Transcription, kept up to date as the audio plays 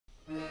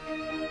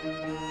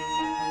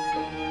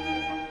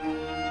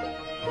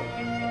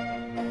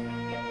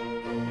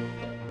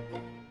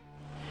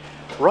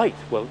Right,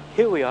 well,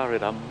 here we are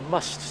at a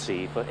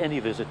must-see for any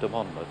visit to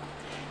Monmouth,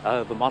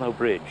 the Monnow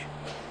Bridge.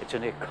 It's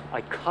an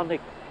iconic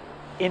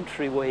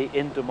entryway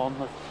into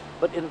Monmouth,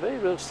 but in a very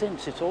real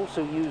sense, it's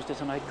also used as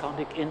an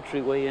iconic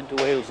entryway into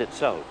Wales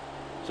itself.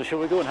 So shall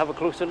we go and have a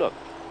closer look?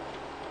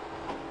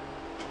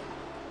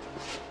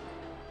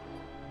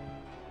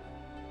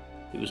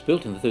 It was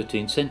built in the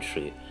 13th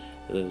century.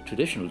 The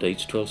traditional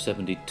date's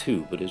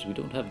 1272, but as we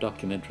don't have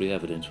documentary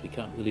evidence, we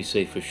can't really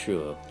say for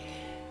sure.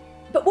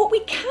 But what we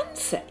can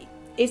say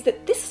is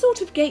that this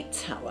sort of gate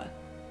tower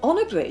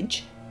on a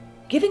bridge,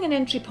 giving an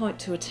entry point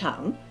to a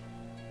town,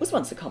 was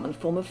once a common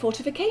form of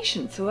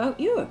fortification throughout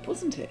Europe,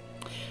 wasn't it?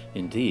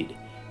 Indeed,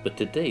 but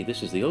today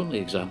this is the only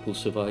example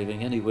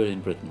surviving anywhere in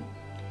Britain.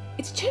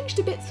 It's changed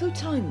a bit through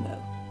time,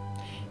 though.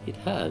 It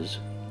has,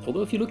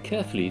 although if you look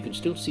carefully you can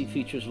still see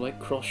features like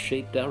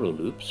cross-shaped arrow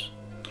loops.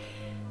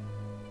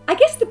 I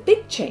guess the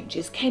big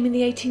changes came in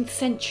the 18th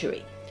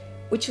century,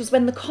 which was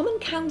when the Common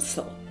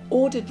Council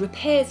ordered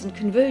repairs and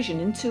conversion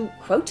into,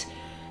 quote,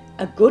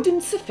 a good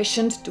and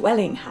sufficient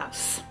dwelling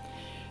house.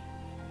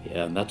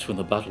 Yeah, and that's when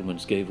the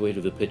battlements gave way to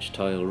the pitched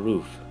tile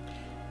roof.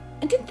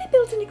 And didn't they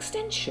build an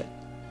extension,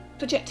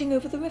 projecting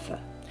over the river?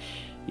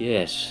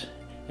 Yes,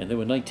 and there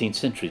were 19th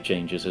century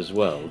changes as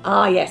well.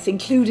 Ah yes,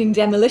 including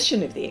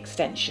demolition of the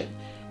extension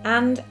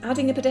and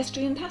adding a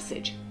pedestrian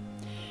passage.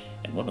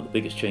 And one of the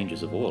biggest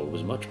changes of all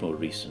was much more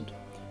recent: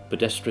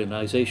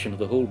 pedestrianisation of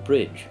the whole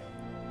bridge.